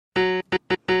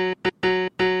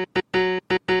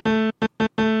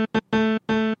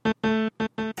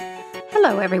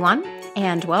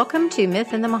and welcome to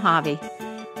Myth in the Mojave.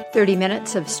 30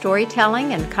 minutes of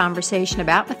storytelling and conversation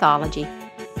about mythology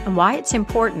and why it's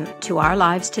important to our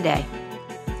lives today.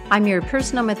 I'm your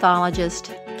personal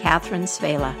mythologist, Catherine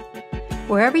Svela.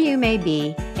 Wherever you may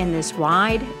be in this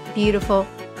wide, beautiful,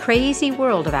 crazy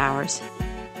world of ours,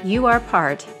 you are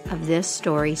part of this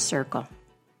story circle.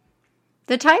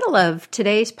 The title of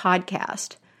today's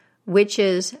podcast,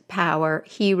 Witches, Power,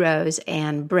 Heroes,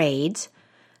 and Braids,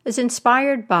 is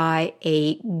inspired by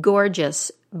a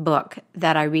gorgeous book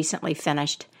that I recently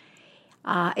finished.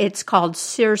 It's called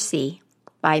Circe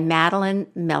by Madeline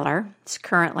Miller. It's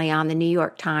currently on the New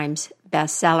York Times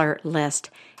bestseller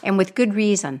list, and with good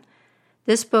reason.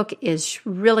 This book is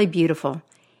really beautiful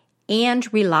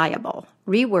and reliable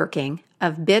reworking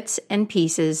of bits and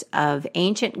pieces of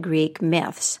ancient Greek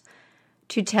myths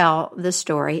to tell the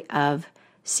story of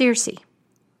Circe.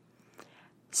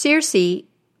 Circe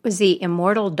was the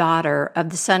immortal daughter of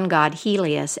the sun god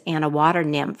Helios and a water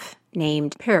nymph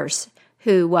named Perse,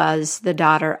 who was the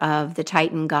daughter of the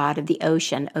Titan god of the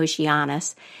ocean,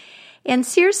 Oceanus. And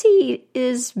Circe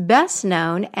is best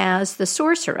known as the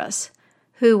sorceress,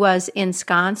 who was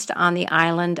ensconced on the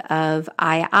island of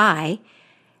Ai,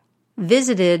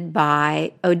 visited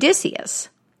by Odysseus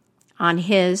on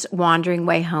his wandering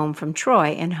way home from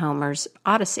Troy in Homer's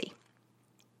Odyssey.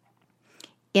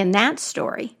 In that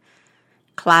story,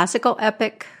 classical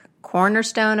epic,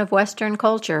 cornerstone of Western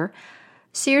culture,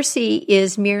 Circe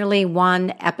is merely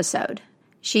one episode.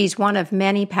 She's one of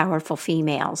many powerful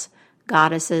females,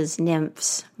 goddesses,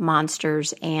 nymphs,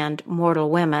 monsters, and mortal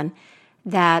women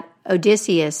that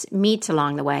Odysseus meets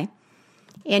along the way.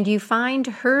 And you find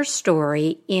her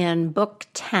story in Book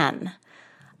 10,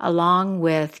 along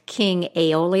with King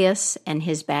Aeolus and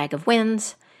his bag of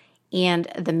winds, and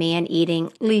the man-eating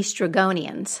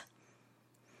Laestrygonians.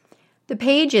 The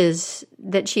pages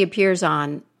that she appears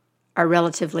on are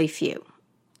relatively few,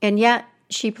 and yet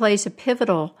she plays a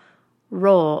pivotal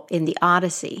role in the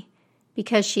Odyssey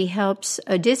because she helps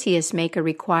Odysseus make a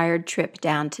required trip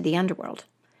down to the underworld.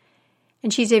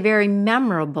 And she's a very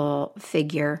memorable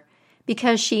figure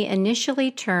because she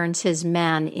initially turns his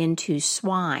men into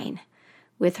swine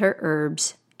with her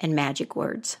herbs and magic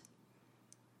words.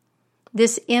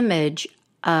 This image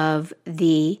of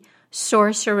the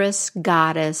sorceress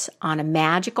goddess on a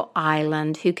magical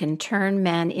island who can turn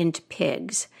men into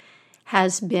pigs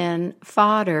has been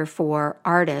fodder for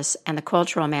artists and the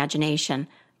cultural imagination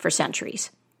for centuries.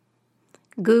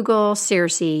 Google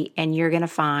Circe and you're going to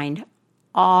find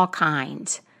all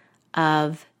kinds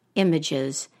of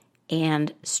images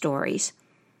and stories.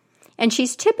 And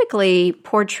she's typically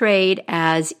portrayed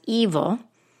as evil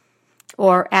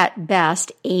or at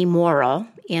best amoral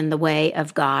in the way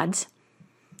of gods,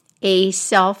 a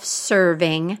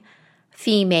self-serving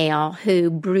female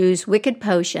who brews wicked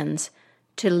potions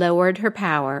to lord her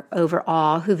power over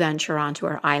all who venture onto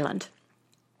her island.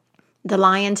 The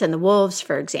lions and the wolves,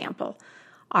 for example,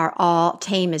 are all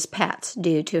tame as pets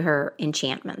due to her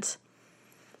enchantments.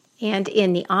 And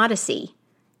in the Odyssey,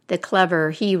 the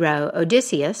clever hero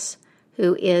Odysseus,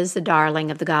 who is the darling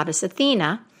of the goddess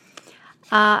Athena,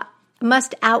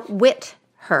 must outwit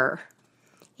her.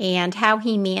 And how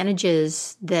he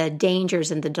manages the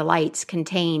dangers and the delights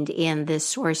contained in this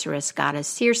sorceress goddess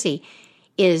Circe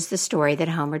is the story that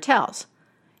Homer tells,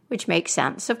 which makes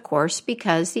sense, of course,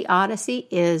 because the Odyssey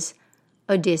is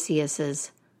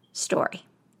Odysseus's story.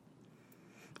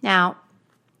 Now,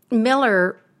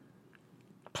 Miller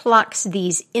plucks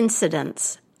these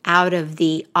incidents out of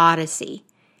the Odyssey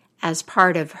as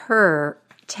part of her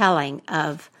telling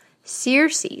of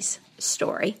Circe's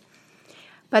story.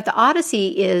 But the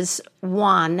Odyssey is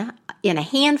one in a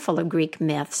handful of Greek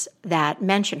myths that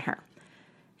mention her.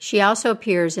 She also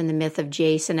appears in the myth of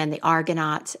Jason and the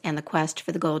Argonauts and the quest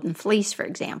for the Golden Fleece, for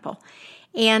example.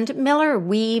 And Miller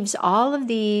weaves all of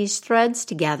these threads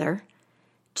together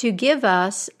to give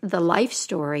us the life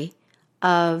story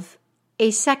of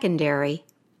a secondary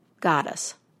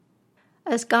goddess.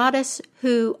 A goddess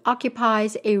who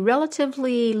occupies a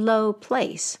relatively low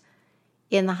place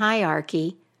in the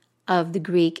hierarchy of the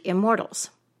Greek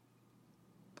immortals.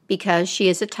 Because she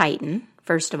is a Titan,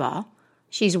 first of all.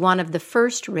 She's one of the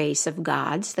first race of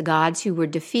gods, the gods who were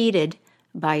defeated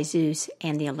by Zeus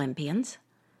and the Olympians.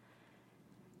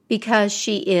 Because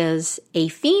she is a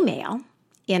female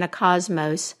in a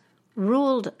cosmos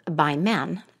ruled by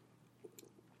men.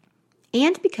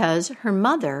 And because her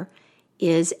mother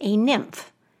is a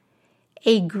nymph,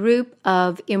 a group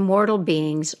of immortal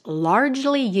beings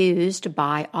largely used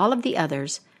by all of the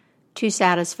others to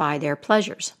satisfy their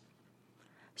pleasures.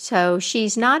 So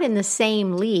she's not in the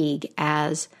same league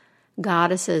as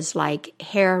goddesses like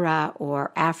Hera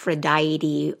or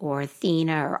Aphrodite or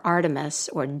Athena or Artemis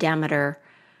or Demeter.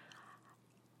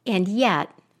 And yet,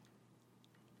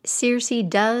 Circe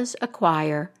does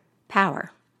acquire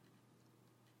power.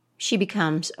 She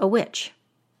becomes a witch.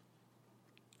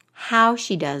 How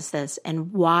she does this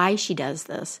and why she does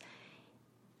this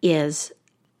is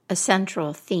a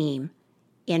central theme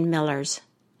in Miller's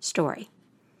story.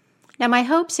 Now, my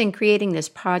hopes in creating this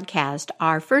podcast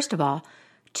are, first of all,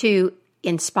 to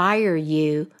inspire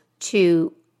you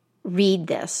to read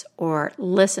this or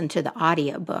listen to the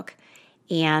audiobook.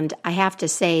 And I have to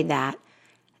say that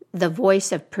the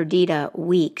voice of Perdita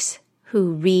Weeks,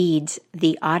 who reads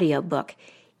the audiobook,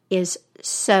 is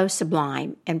so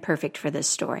sublime and perfect for this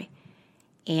story.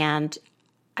 And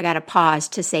I got to pause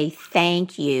to say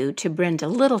thank you to Brenda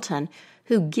Littleton,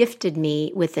 who gifted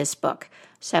me with this book.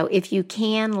 So if you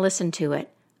can listen to it,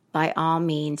 by all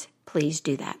means, please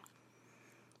do that.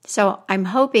 So I'm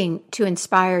hoping to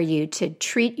inspire you to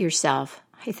treat yourself.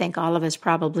 I think all of us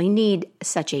probably need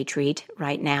such a treat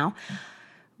right now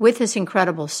with this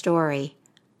incredible story.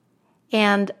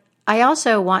 And I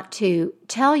also want to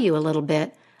tell you a little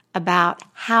bit about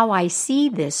how I see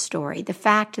this story, the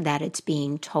fact that it's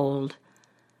being told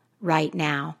right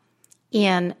now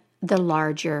in the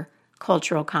larger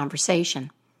cultural conversation.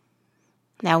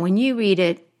 Now, when you read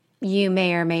it, you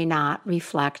may or may not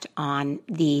reflect on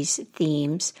these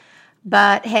themes.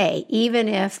 But hey, even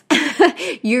if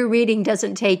your reading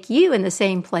doesn't take you in the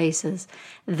same places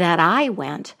that I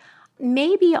went,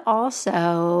 maybe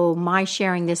also my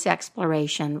sharing this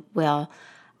exploration will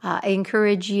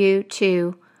encourage you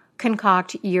to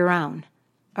concoct your own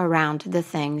around the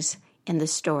things in the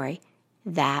story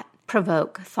that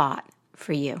provoke thought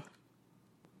for you.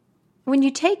 When you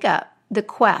take up the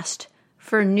quest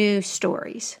for new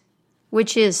stories,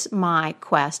 which is my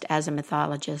quest as a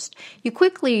mythologist, you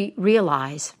quickly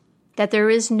realize that there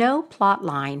is no plot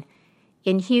line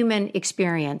in human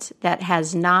experience that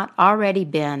has not already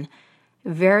been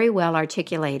very well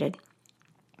articulated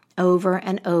over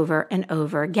and over and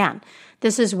over again.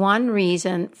 This is one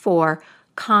reason for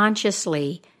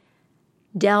consciously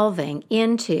delving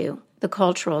into the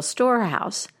cultural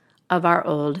storehouse of our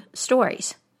old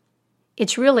stories.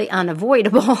 It's really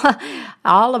unavoidable.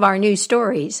 All of our new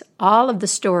stories, all of the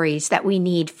stories that we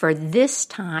need for this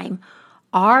time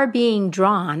are being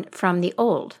drawn from the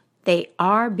old. They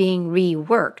are being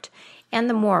reworked. And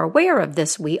the more aware of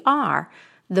this we are,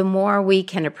 the more we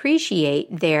can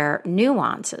appreciate their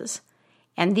nuances.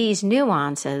 And these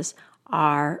nuances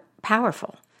are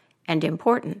powerful and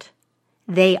important.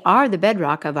 They are the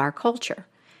bedrock of our culture.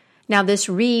 Now, this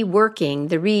reworking,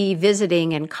 the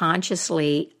revisiting and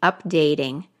consciously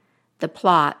updating the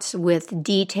plots with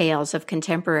details of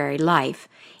contemporary life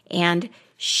and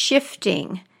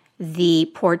shifting the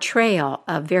portrayal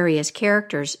of various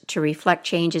characters to reflect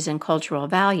changes in cultural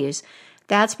values,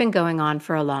 that's been going on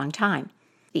for a long time.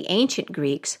 The ancient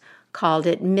Greeks called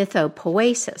it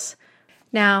mythopoesis.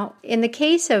 Now, in the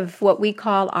case of what we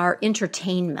call our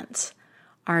entertainments,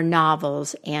 our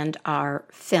novels and our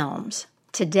films,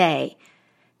 today,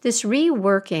 this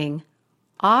reworking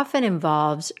often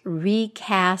involves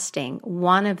recasting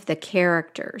one of the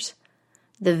characters,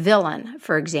 the villain,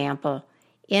 for example,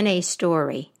 in a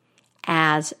story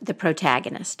as the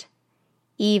protagonist,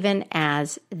 even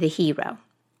as the hero.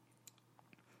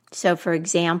 So, for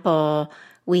example,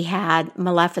 we had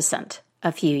Maleficent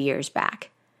a few years back,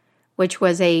 which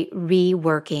was a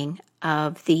reworking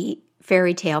of the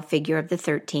fairy tale figure of the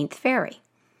 13th fairy.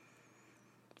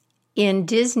 In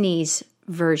Disney's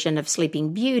version of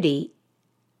Sleeping Beauty,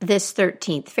 this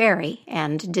 13th fairy,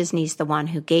 and Disney's the one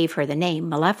who gave her the name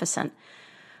Maleficent,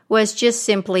 was just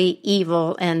simply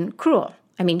evil and cruel.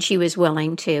 I mean, she was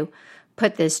willing to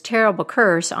put this terrible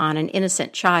curse on an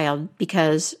innocent child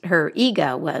because her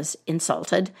ego was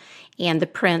insulted, and the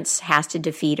prince has to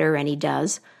defeat her, and he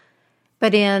does.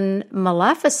 But in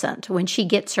Maleficent, when she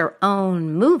gets her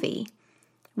own movie,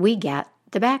 we get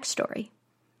the backstory.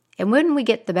 And when we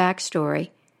get the backstory,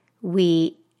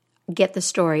 we get the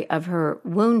story of her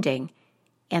wounding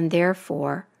and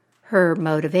therefore her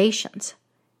motivations.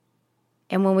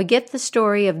 And when we get the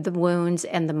story of the wounds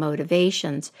and the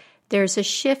motivations, there's a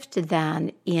shift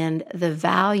then in the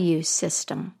value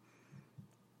system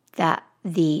that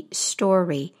the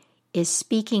story is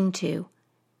speaking to,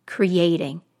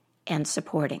 creating, and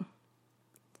supporting.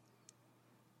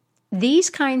 These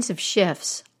kinds of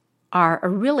shifts are a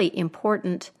really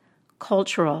important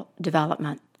cultural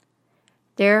development.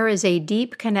 There is a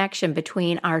deep connection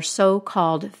between our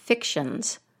so-called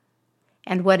fictions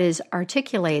and what is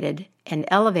articulated and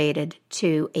elevated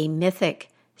to a mythic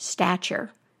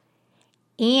stature,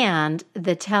 and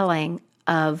the telling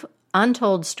of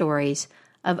untold stories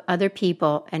of other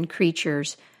people and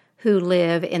creatures who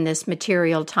live in this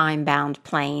material time-bound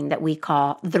plane that we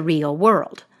call the real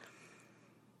world.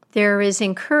 There is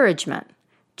encouragement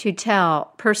to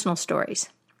tell personal stories,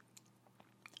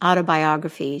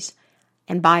 autobiographies,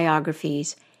 and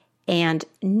biographies, and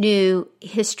new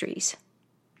histories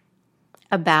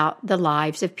about the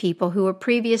lives of people who were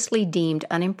previously deemed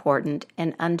unimportant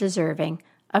and undeserving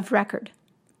of record.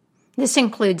 This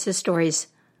includes the stories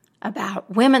about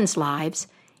women's lives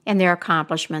and their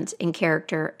accomplishments in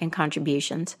character and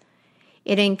contributions.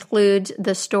 It includes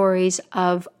the stories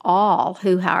of all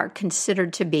who are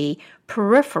considered to be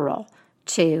peripheral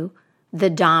to the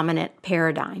dominant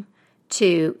paradigm,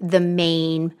 to the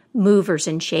main movers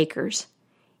and shakers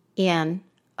in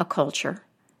a culture.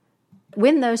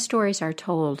 When those stories are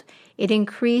told, it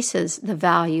increases the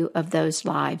value of those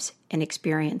lives and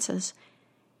experiences,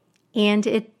 and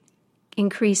it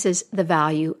increases the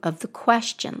value of the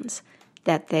questions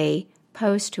that they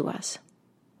pose to us.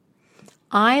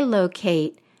 I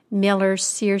locate Miller's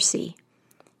Circe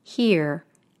here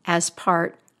as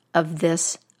part of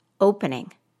this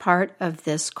opening, part of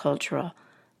this cultural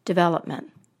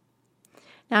development.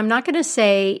 Now, I'm not going to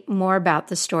say more about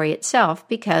the story itself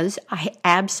because I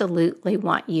absolutely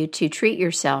want you to treat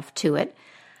yourself to it.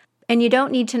 And you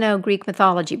don't need to know Greek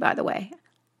mythology, by the way.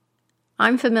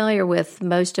 I'm familiar with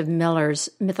most of Miller's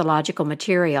mythological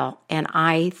material, and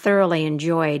I thoroughly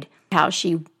enjoyed how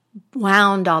she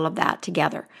wound all of that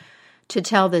together to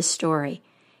tell this story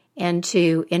and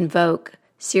to invoke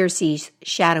Circe's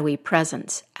shadowy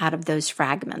presence out of those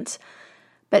fragments.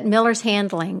 But Miller's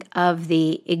handling of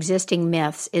the existing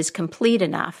myths is complete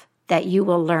enough that you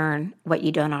will learn what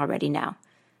you don't already know,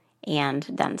 and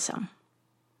then some.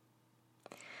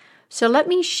 So let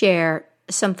me share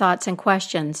some thoughts and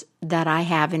questions that I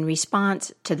have in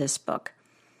response to this book.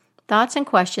 Thoughts and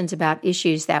questions about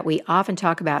issues that we often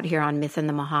talk about here on Myth in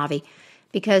the Mojave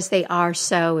because they are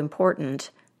so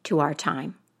important to our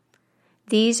time.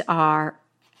 These are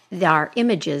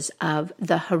images of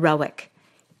the heroic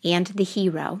and the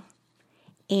hero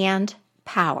and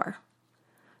power,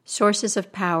 sources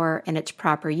of power and its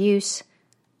proper use,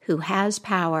 who has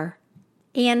power,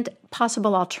 and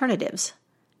possible alternatives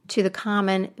to the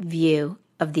common view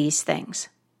of these things.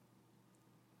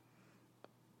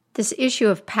 This issue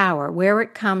of power, where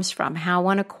it comes from, how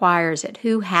one acquires it,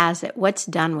 who has it, what's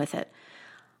done with it.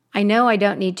 I know I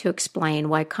don't need to explain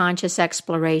why conscious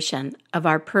exploration of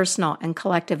our personal and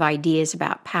collective ideas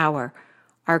about power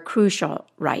are crucial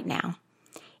right now.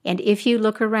 And if you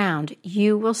look around,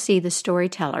 you will see the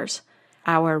storytellers,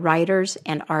 our writers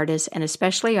and artists, and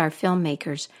especially our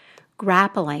filmmakers,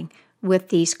 grappling with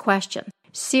these questions.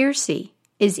 Circe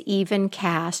is even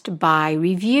cast by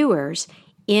reviewers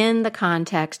in the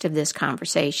context of this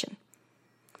conversation.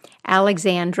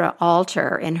 Alexandra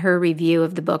Alter, in her review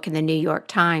of the book in the New York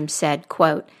Times, said,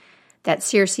 quote, that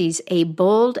Circe's a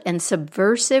bold and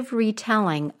subversive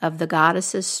retelling of the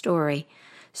goddess's story.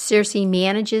 Circe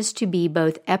manages to be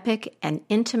both epic and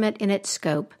intimate in its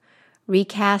scope,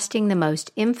 recasting the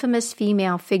most infamous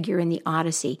female figure in the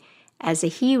Odyssey as a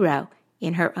hero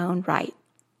in her own right.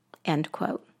 End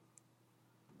quote.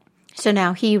 So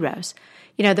now heroes.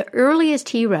 The earliest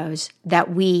heroes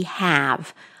that we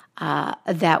have,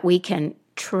 that we can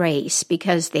trace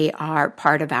because they are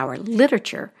part of our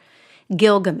literature,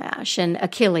 Gilgamesh and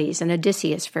Achilles and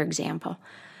Odysseus, for example,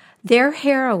 their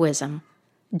heroism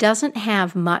doesn't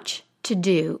have much to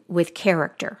do with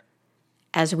character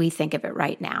as we think of it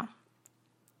right now.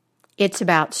 It's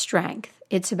about strength.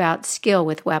 It's about skill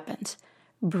with weapons,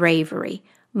 bravery,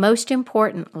 most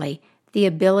importantly, the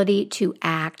ability to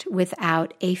act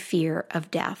without a fear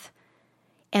of death.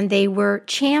 And they were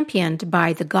championed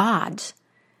by the gods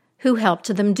who helped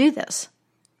them do this.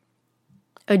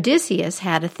 Odysseus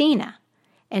had Athena,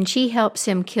 and she helps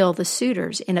him kill the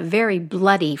suitors in a very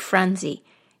bloody frenzy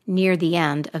near the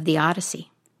end of the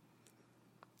Odyssey.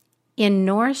 In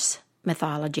Norse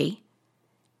mythology,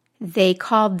 they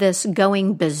called this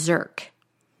going berserk.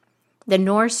 The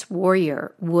Norse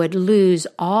warrior would lose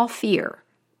all fear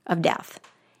of death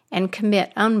and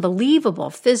commit unbelievable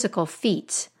physical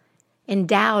feats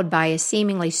endowed by a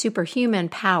seemingly superhuman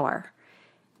power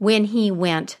when he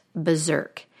went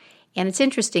berserk. And it's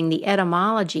interesting, the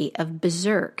etymology of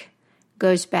berserk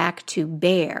goes back to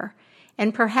bear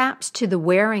and perhaps to the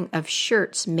wearing of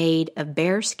shirts made of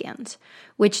bear skins,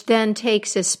 which then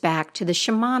takes us back to the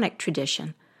shamanic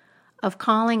tradition of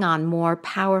calling on more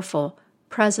powerful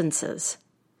presences,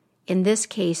 in this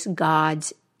case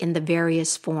gods in the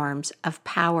various forms of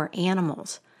power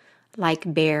animals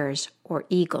like bears or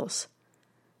eagles,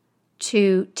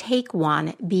 to take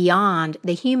one beyond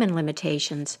the human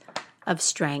limitations of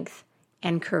strength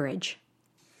and courage.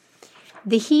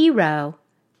 The hero,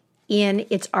 in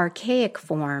its archaic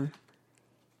form,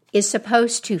 is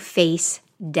supposed to face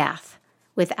death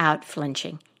without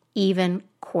flinching, even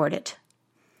court it.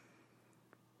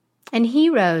 And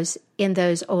heroes in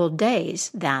those old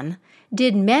days, then,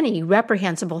 did many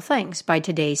reprehensible things by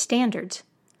today's standards.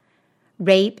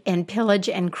 Rape and pillage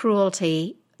and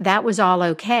cruelty, that was all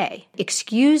okay,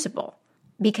 excusable,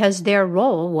 because their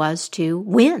role was to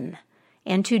win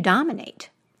and to dominate.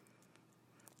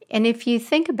 And if you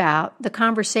think about the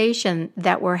conversation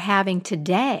that we're having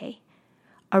today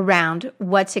around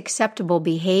what's acceptable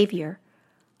behavior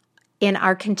in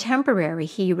our contemporary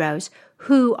heroes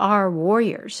who are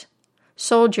warriors,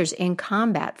 soldiers in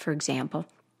combat, for example,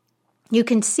 you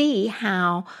can see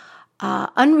how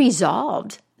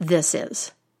unresolved this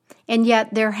is. And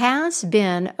yet there has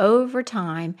been, over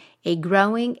time, a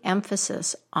growing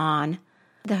emphasis on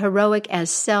the heroic as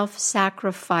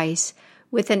self-sacrifice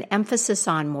with an emphasis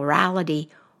on morality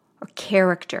or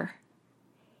character,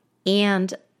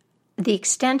 and the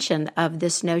extension of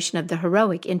this notion of the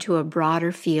heroic into a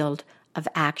broader field of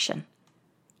action.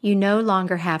 You no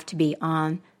longer have to be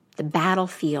on the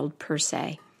battlefield, per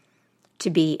se, to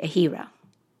be a hero.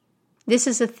 This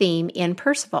is a theme in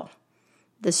Percival,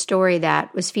 the story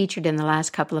that was featured in the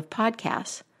last couple of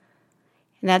podcasts.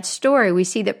 In that story, we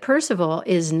see that Percival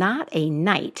is not a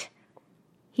knight.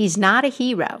 He's not a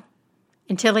hero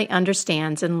until he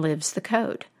understands and lives the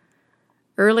code.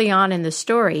 Early on in the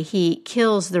story, he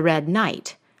kills the Red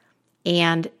Knight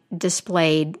and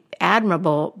displayed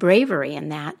admirable bravery in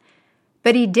that,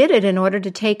 but he did it in order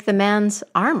to take the man's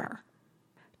armor,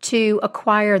 to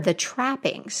acquire the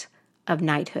trappings of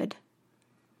knighthood.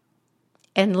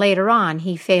 And later on,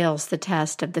 he fails the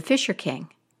test of the Fisher King,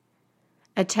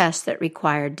 a test that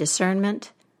required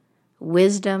discernment,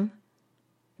 wisdom,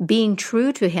 being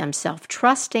true to himself,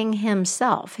 trusting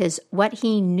himself, what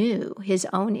he knew, his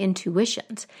own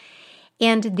intuitions.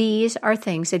 And these are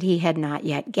things that he had not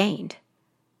yet gained.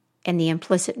 And the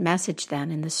implicit message then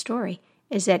in the story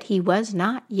is that he was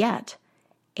not yet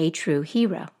a true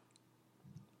hero.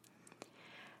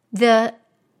 The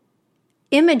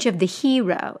image of the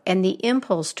hero and the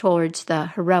impulse towards the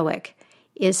heroic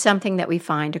is something that we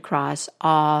find across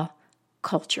all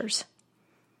cultures.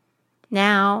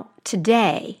 Now,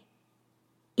 today,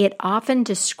 it often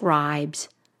describes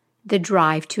the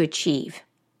drive to achieve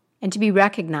and to be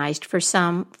recognized for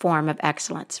some form of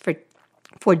excellence,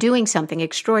 for doing something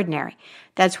extraordinary.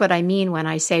 That's what I mean when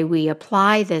I say we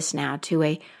apply this now to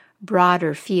a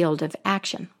broader field of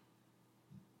action.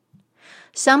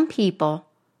 Some people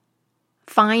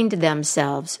find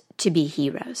themselves to be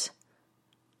heroes.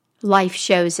 Life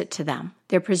shows it to them.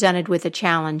 They're presented with a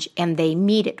challenge and they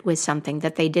meet it with something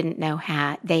that they didn't know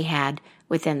they had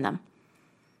within them.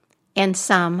 And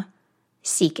some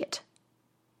seek it.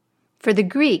 For the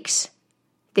Greeks,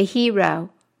 the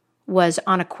hero was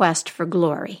on a quest for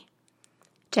glory,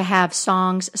 to have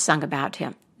songs sung about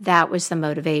him. That was the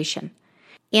motivation.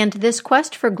 And this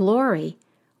quest for glory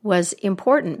was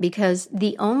important because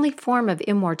the only form of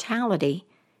immortality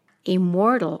a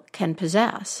mortal can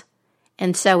possess.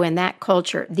 And so in that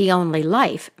culture, the only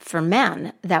life for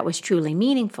men that was truly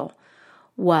meaningful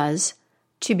was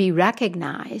to be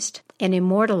recognized and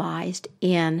immortalized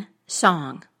in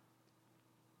song.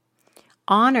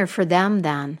 Honor for them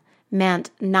then meant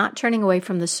not turning away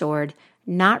from the sword,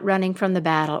 not running from the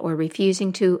battle or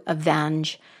refusing to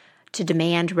avenge, to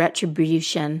demand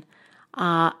retribution.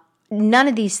 None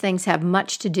of these things have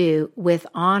much to do with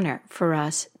honor for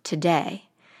us today.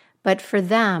 But for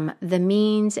them, the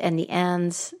means and the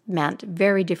ends meant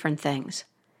very different things.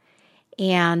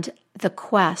 And the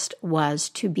quest was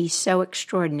to be so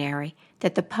extraordinary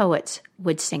that the poets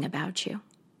would sing about you.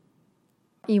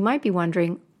 You might be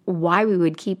wondering why we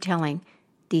would keep telling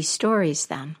these stories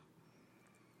then.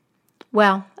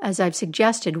 Well, as I've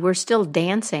suggested, we're still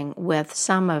dancing with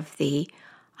some of the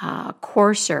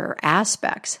coarser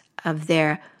aspects of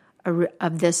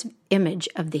this image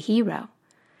of the hero.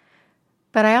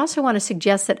 But I also want to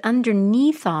suggest that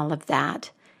underneath all of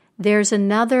that, there's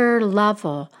another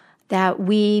level that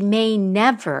we may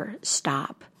never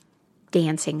stop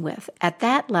dancing with. At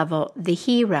that level, the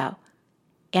hero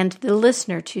and the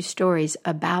listener to stories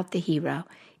about the hero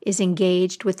is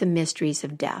engaged with the mysteries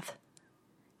of death,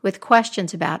 with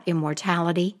questions about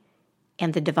immortality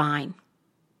and the divine,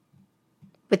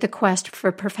 with the quest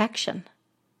for perfection,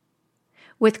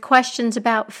 with questions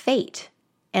about fate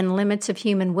and limits of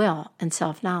human will and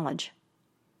self-knowledge,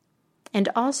 and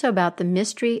also about the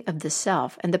mystery of the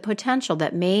self and the potential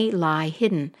that may lie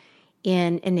hidden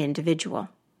in an individual.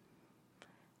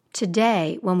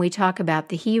 Today, when we talk about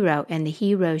the hero and the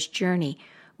hero's journey,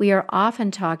 we are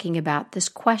often talking about this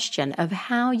question of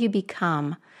how you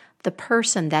become the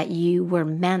person that you were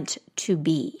meant to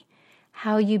be,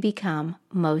 how you become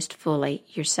most fully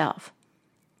yourself.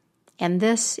 And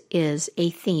this is a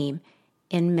theme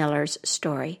in Miller's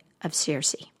story of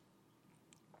Circe.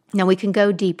 Now we can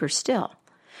go deeper still,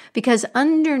 because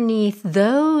underneath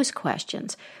those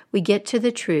questions, we get to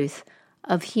the truth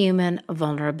of human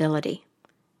vulnerability.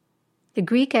 The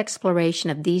Greek exploration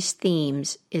of these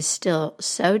themes is still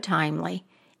so timely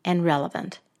and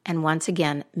relevant, and once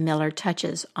again, Miller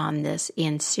touches on this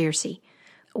in Circe.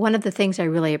 One of the things I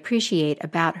really appreciate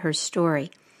about her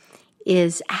story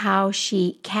is how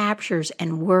she captures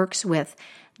and works with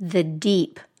the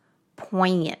deep,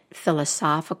 poignant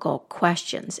philosophical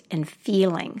questions and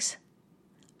feelings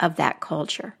of that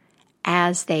culture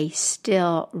as they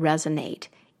still resonate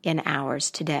in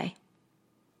ours today.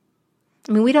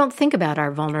 I mean, we don't think about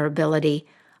our vulnerability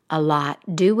a lot,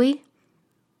 do we?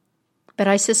 But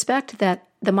I suspect that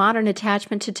the modern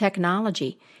attachment to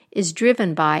technology is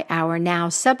driven by our now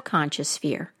subconscious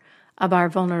fear of our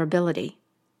vulnerability.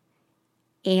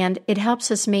 And it helps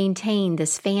us maintain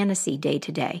this fantasy day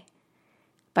to day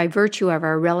by virtue of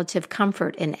our relative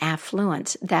comfort and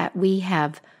affluence that we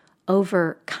have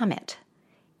overcome it.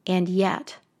 And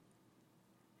yet,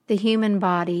 the human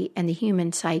body and the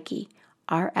human psyche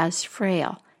are as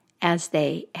frail as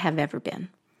they have ever been.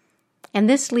 And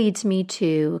this leads me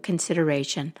to a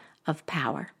consideration of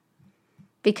power.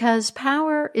 Because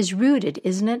power is rooted,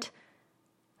 isn't it,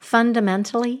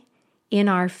 fundamentally in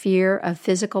our fear of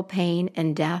physical pain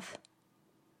and death?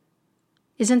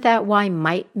 Isn't that why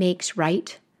might makes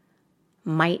right?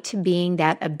 Might being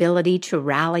that ability to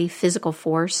rally physical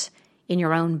force in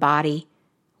your own body,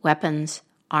 weapons,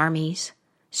 armies,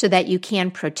 so that you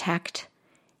can protect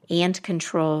and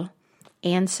control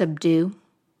and subdue.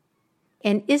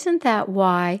 And isn't that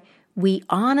why we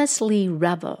honestly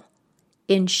revel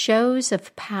in shows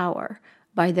of power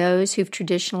by those who've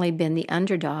traditionally been the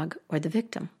underdog or the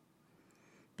victim?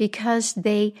 Because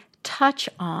they touch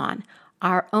on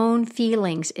our own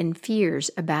feelings and fears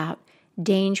about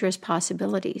dangerous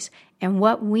possibilities and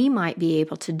what we might be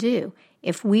able to do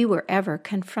if we were ever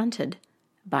confronted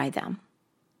by them.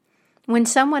 When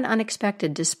someone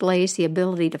unexpected displays the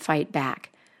ability to fight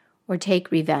back or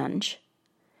take revenge,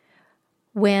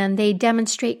 when they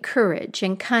demonstrate courage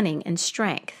and cunning and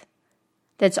strength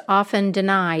that's often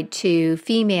denied to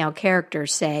female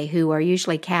characters, say, who are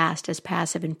usually cast as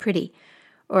passive and pretty,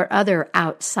 or other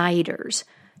outsiders,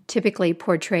 typically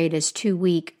portrayed as too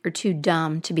weak or too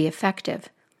dumb to be effective,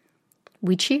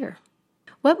 we cheer.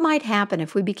 What might happen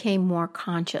if we became more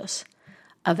conscious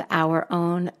of our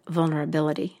own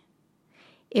vulnerability?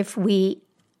 If we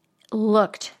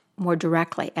looked more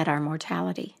directly at our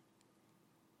mortality?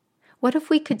 What if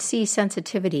we could see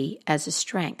sensitivity as a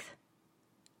strength?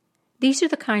 These are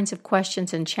the kinds of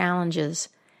questions and challenges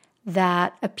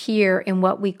that appear in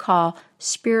what we call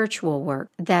spiritual work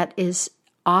that is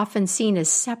often seen as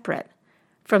separate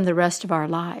from the rest of our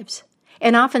lives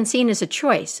and often seen as a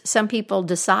choice. Some people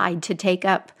decide to take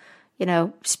up,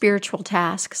 spiritual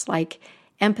tasks like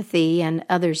empathy, and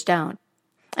others don't.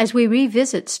 As we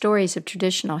revisit stories of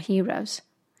traditional heroes,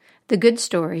 the good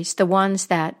stories, the ones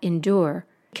that endure,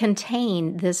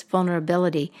 contain this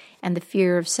vulnerability and the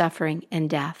fear of suffering and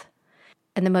death,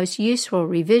 and the most useful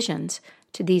revisions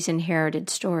to these inherited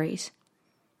stories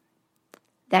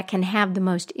that can have the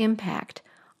most impact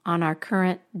on our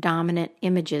current dominant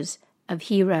images of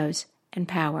heroes and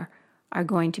power are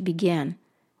going to begin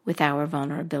with our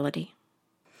vulnerability.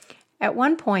 At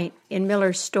one point in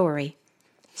Miller's story,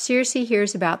 Circe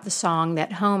hears about the song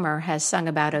that Homer has sung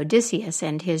about Odysseus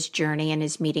and his journey and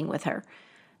his meeting with her,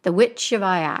 the Witch of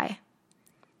Ai.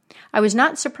 I was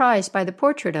not surprised by the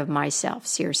portrait of myself,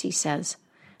 Circe says,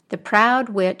 the proud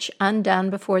witch undone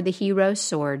before the hero's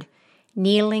sword,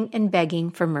 kneeling and begging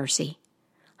for mercy.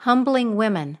 Humbling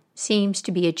women seems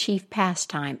to be a chief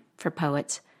pastime for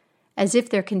poets, as if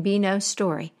there can be no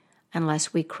story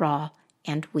unless we crawl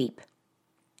and weep.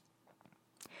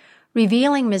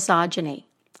 Revealing misogyny,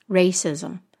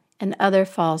 racism, and other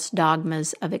false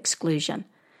dogmas of exclusion.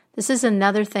 This is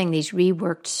another thing these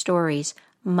reworked stories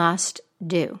must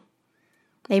do.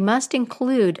 They must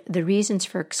include the reasons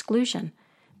for exclusion,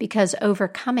 because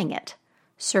overcoming it,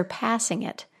 surpassing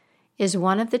it, is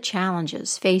one of the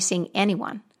challenges facing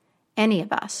anyone, any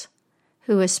of us,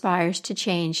 who aspires to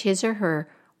change his or her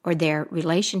or their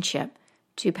relationship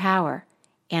to power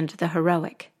and the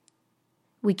heroic.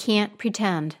 We can't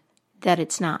pretend that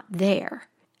it's not there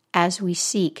as we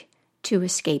seek to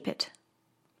escape it.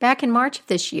 Back in March of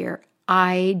this year,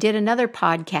 I did another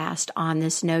podcast on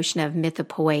this notion of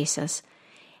mythopoesis,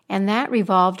 and that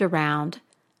revolved around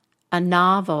a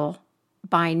novel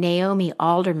by Naomi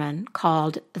Alderman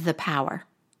called The Power.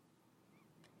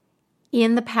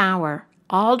 In The Power,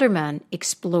 Alderman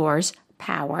explores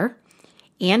power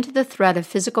and the threat of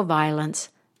physical violence,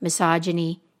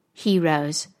 misogyny,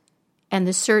 heroes, and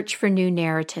the search for new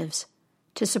narratives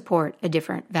to support a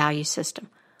different value system.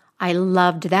 I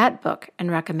loved that book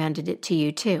and recommended it to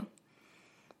you too.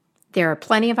 There are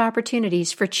plenty of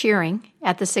opportunities for cheering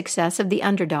at the success of the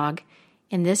underdog,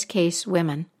 in this case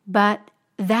women, but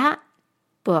that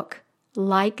book,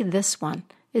 like this one,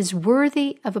 is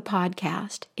worthy of a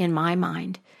podcast in my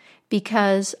mind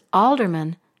because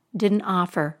Alderman didn't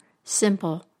offer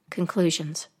simple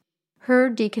conclusions. Her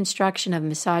deconstruction of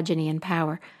misogyny and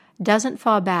power doesn't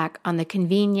fall back on the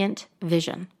convenient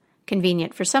vision,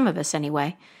 convenient for some of us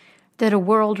anyway, that a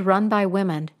world run by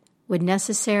women would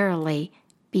necessarily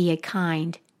be a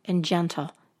kind and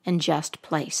gentle and just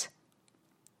place.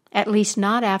 At least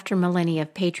not after millennia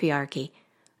of patriarchy,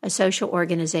 a social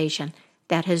organization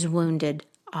that has wounded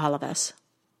all of us.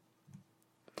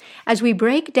 As we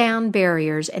break down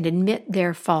barriers and admit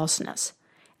their falseness,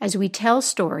 as we tell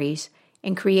stories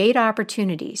and create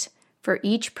opportunities for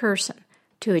each person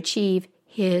to achieve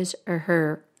his or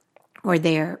her or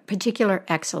their particular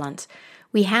excellence,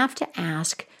 we have to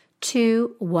ask,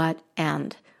 to what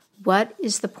end? What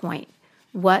is the point?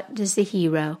 What does the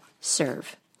hero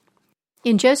serve?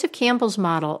 In Joseph Campbell's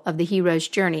model of the hero's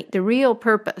journey, the real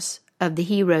purpose of the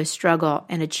hero's struggle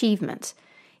and achievements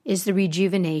is the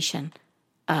rejuvenation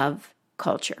of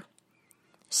culture.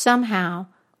 Somehow,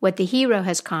 what the hero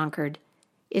has conquered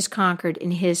is conquered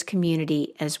in his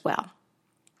community as well.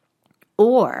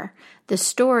 Or the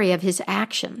story of his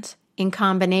actions, in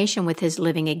combination with his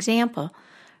living example,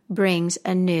 brings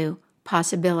a new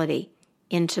possibility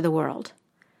into the world.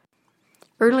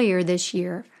 Earlier this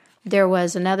year, there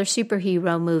was another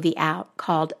superhero movie out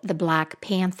called The Black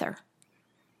Panther.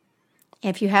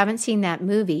 If you haven't seen that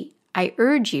movie, I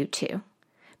urge you to,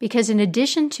 because in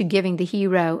addition to giving the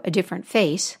hero a different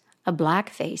face, a black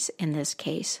face in this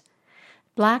case,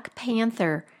 Black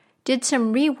Panther did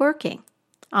some reworking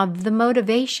of the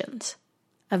motivations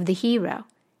of the hero,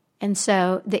 and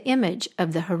so the image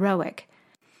of the heroic.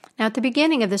 Now, at the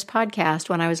beginning of this podcast,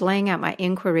 when I was laying out my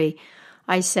inquiry,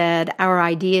 I said our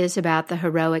ideas about the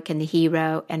heroic and the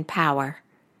hero and power,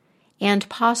 and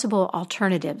possible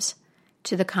alternatives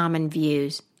to the common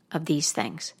views of these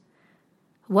things.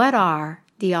 What are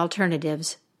the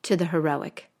alternatives to the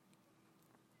heroic?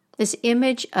 This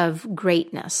image of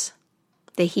greatness,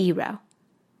 the hero,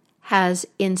 has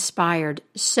inspired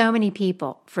so many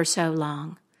people for so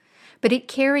long, but it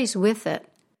carries with it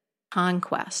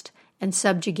conquest and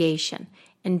subjugation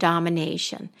and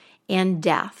domination and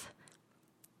death.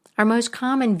 Our most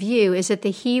common view is that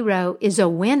the hero is a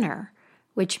winner,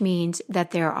 which means that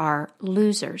there are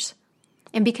losers.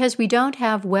 And because we don't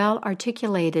have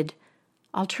well-articulated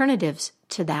alternatives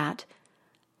to that,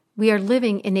 we are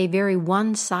living in a very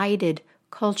one-sided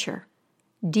culture,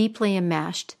 deeply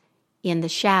enmeshed in the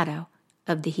shadow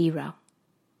of the hero.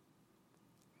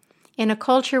 In a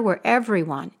culture where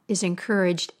everyone is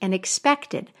encouraged and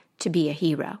expected to be a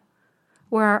hero,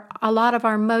 where a lot of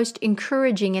our most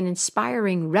encouraging and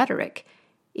inspiring rhetoric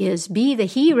is be the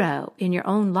hero in your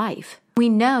own life, we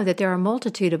know that there are a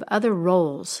multitude of other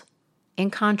roles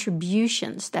and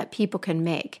contributions that people can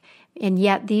make, and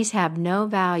yet these have no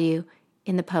value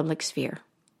in the public sphere.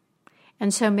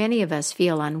 And so many of us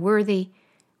feel unworthy.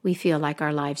 We feel like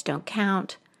our lives don't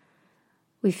count.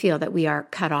 We feel that we are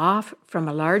cut off from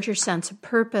a larger sense of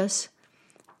purpose.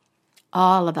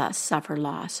 All of us suffer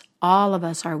loss. All of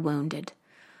us are wounded.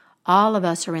 All of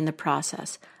us are in the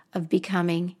process of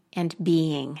becoming and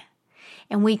being.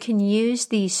 And we can use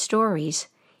these stories,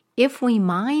 if we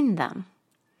mine them,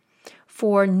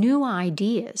 for new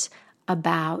ideas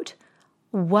about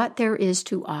what there is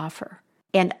to offer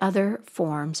and other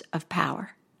forms of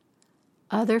power.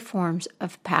 Other forms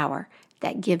of power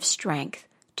that give strength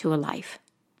to a life.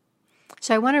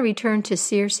 So I want to return to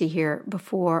Circe here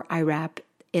before I wrap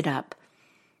it up.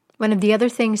 One of the other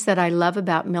things that I love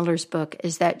about Miller's book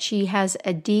is that she has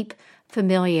a deep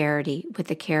familiarity with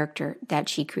the character that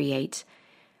she creates,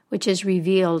 which is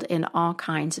revealed in all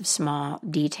kinds of small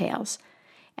details.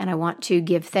 And I want to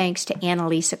give thanks to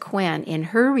Annalisa Quinn in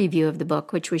her review of the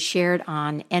book, which was shared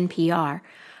on NPR,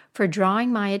 for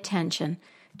drawing my attention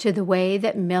to the way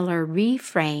that Miller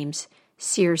reframes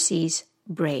Circe's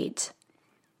braids.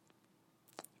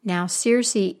 Now,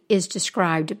 Circe is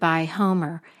described by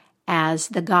Homer as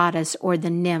the goddess or the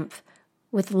nymph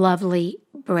with lovely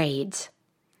braids.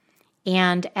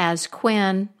 And as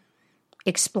Quinn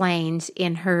explains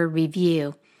in her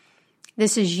review,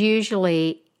 this is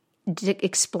usually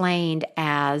explained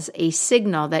as a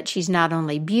signal that she's not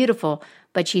only beautiful,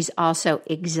 but she's also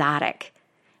exotic,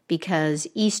 because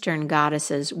Eastern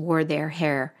goddesses wore their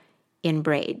hair in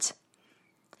braids.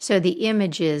 So the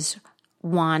image is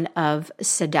one of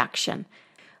seduction.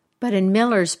 But in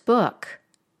Miller's book,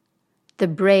 the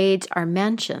braids are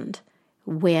mentioned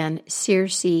when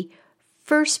Circe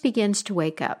first begins to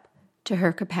wake up to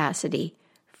her capacity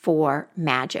for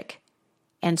magic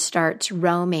and starts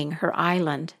roaming her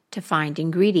island to find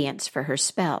ingredients for her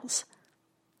spells.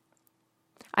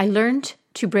 I learned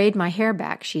to braid my hair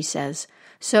back, she says,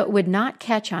 so it would not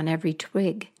catch on every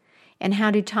twig, and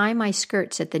how to tie my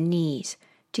skirts at the knees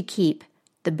to keep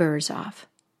the burrs off.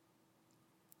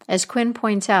 As Quinn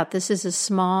points out, this is a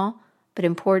small but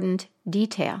important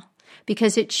detail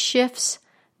because it shifts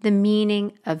the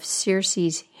meaning of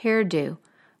Circe's hairdo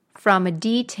from a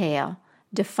detail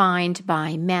defined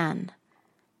by men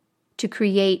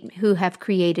who have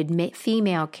created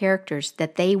female characters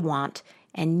that they want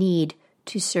and need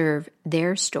to serve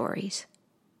their stories,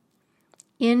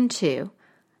 into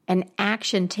an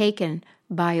action taken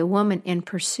by a woman in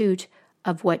pursuit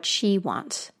of what she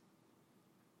wants.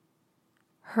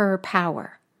 Her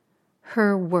power,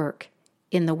 her work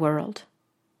in the world.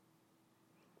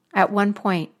 At one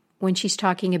point, when she's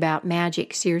talking about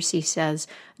magic, Circe says,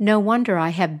 "No wonder I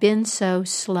have been so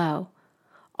slow.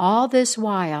 All this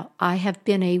while I have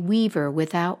been a weaver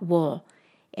without wool,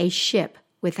 a ship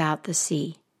without the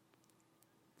sea."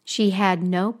 She had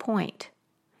no point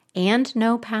and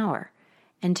no power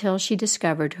until she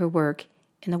discovered her work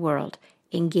in the world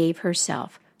and gave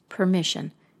herself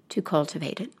permission to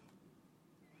cultivate it.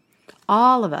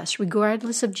 All of us,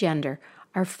 regardless of gender,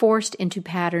 are forced into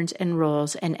patterns and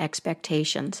roles and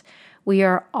expectations. We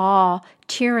are all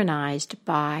tyrannized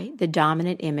by the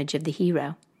dominant image of the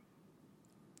hero.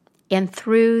 And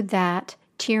through that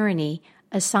tyranny,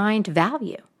 assigned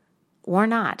value, or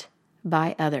not,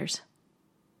 by others.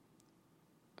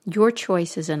 Your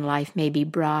choices in life may be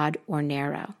broad or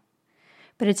narrow,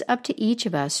 but it's up to each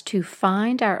of us to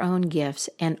find our own gifts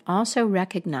and also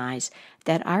recognize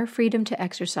that our freedom to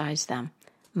exercise them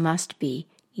must be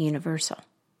universal.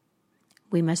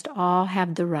 We must all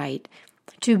have the right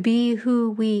to be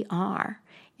who we are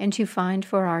and to find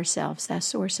for ourselves that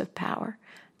source of power,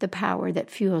 the power that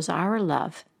fuels our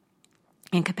love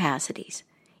and capacities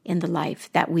in the life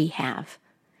that we have.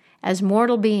 As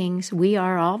mortal beings, we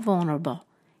are all vulnerable,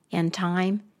 and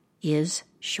time is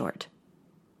short.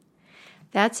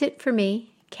 That's it for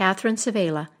me, Catherine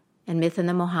Savela, and Myth in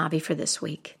the Mojave for this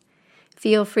week.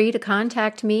 Feel free to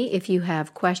contact me if you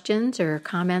have questions or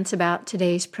comments about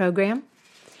today's program.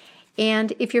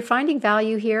 And if you're finding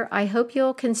value here, I hope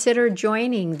you'll consider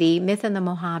joining the Myth in the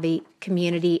Mojave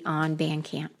community on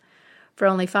Bandcamp. For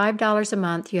only $5 a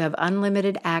month, you have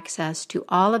unlimited access to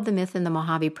all of the Myth in the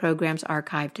Mojave programs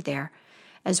archived there,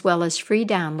 as well as free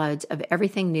downloads of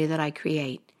everything new that I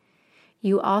create.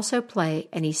 You also play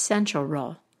an essential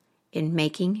role in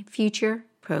making future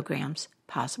programs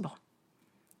possible.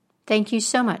 Thank you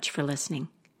so much for listening.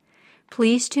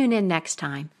 Please tune in next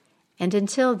time, and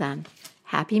until then,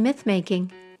 happy myth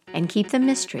making, and keep the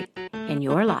mystery in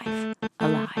your life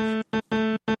alive.